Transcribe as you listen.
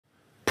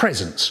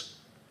Presents.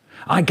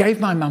 I gave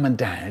my mum and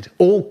dad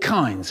all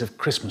kinds of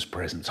Christmas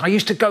presents. I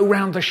used to go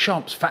round the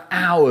shops for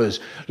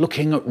hours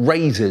looking at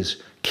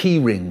razors, key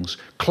rings,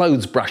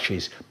 clothes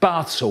brushes,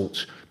 bath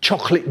salts,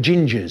 chocolate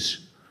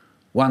gingers.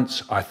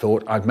 Once I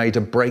thought I'd made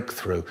a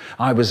breakthrough.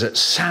 I was at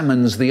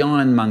Salmon's the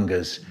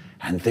Ironmonger's,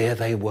 and there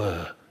they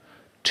were.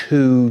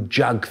 2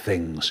 jug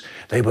things.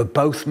 They were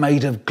both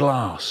made of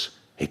glass,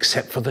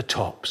 except for the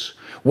tops.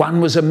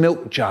 One was a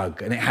milk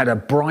jug and it had a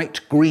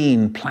bright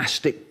green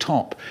plastic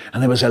top,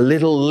 and there was a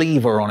little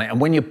lever on it, and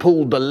when you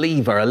pulled the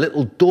lever, a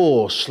little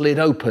door slid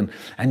open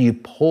and you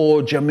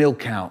poured your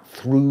milk out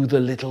through the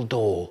little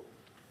door.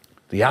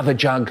 The other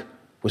jug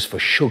was for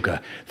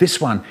sugar. This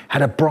one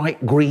had a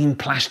bright green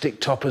plastic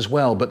top as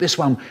well, but this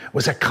one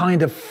was a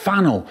kind of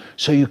funnel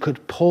so you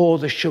could pour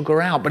the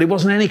sugar out. But it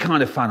wasn't any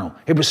kind of funnel.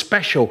 It was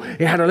special.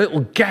 It had a little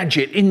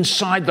gadget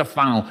inside the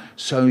funnel,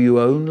 so you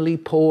only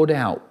poured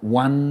out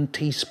 1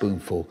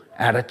 teaspoonful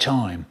at a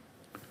time.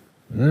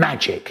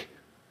 Magic.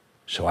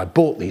 So I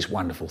bought these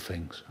wonderful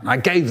things and I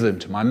gave them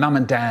to my mum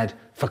and dad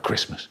for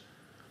Christmas.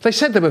 They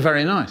said they were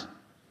very nice.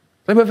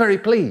 They were very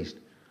pleased.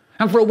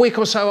 And for a week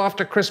or so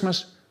after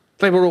Christmas,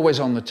 they were always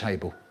on the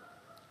table.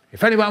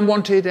 If anyone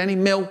wanted any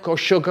milk or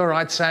sugar,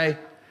 I'd say,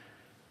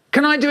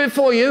 "Can I do it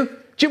for you?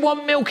 Do you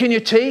want milk in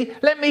your tea?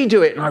 Let me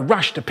do it." And I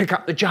rushed to pick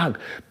up the jug,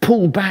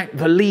 pulled back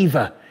the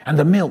lever, and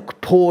the milk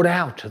poured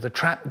out of the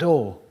trap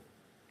door.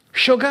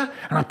 Sugar?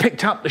 And I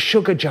picked up the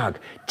sugar jug,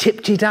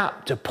 tipped it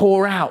up to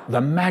pour out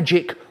the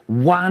magic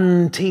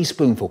 1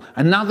 teaspoonful.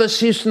 Another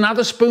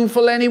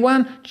spoonful,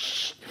 anyone?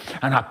 Shh.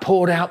 And I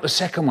poured out the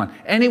second one.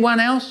 Anyone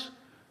else?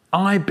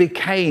 I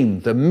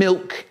became the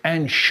milk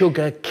and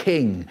sugar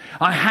king.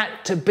 I had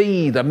to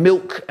be the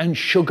milk and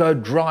sugar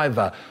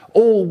driver.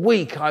 All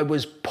week I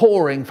was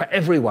pouring for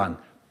everyone.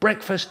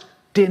 Breakfast,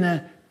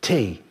 dinner,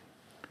 tea.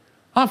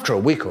 After a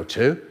week or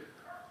two,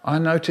 I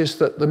noticed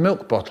that the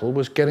milk bottle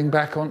was getting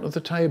back onto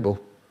the table.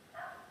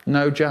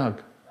 No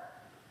jug.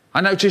 I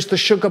noticed the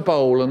sugar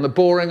bowl and the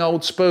boring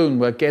old spoon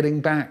were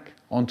getting back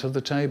onto the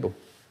table.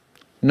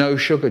 No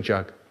sugar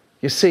jug.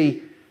 You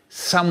see,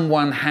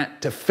 someone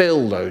had to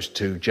fill those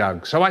 2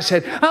 jugs. So I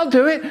said, "I'll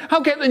do it. I'll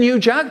get the new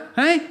jug.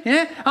 Hey,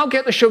 yeah, I'll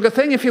get the sugar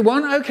thing if you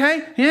want.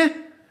 Okay, yeah."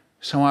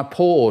 So I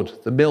poured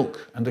the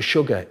milk and the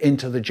sugar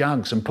into the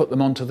jugs and put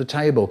them onto the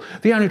table.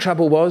 The only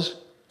trouble was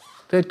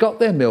they'd got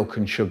their milk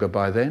and sugar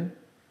by then.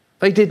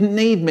 They didn't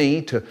need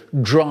me to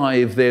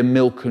drive their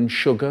milk and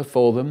sugar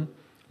for them.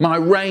 My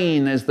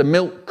reign as the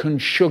milk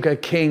and sugar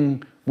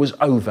king was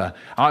over.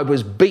 I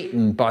was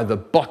beaten by the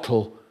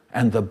bottle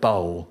and the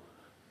bowl.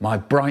 My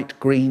bright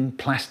green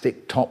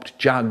plastic topped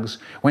jugs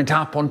went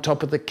up on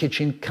top of the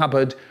kitchen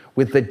cupboard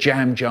with the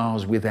jam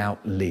jars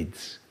without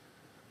lids.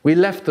 We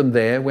left them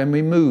there when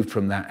we moved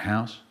from that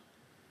house.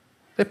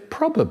 They're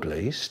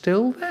probably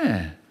still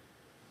there.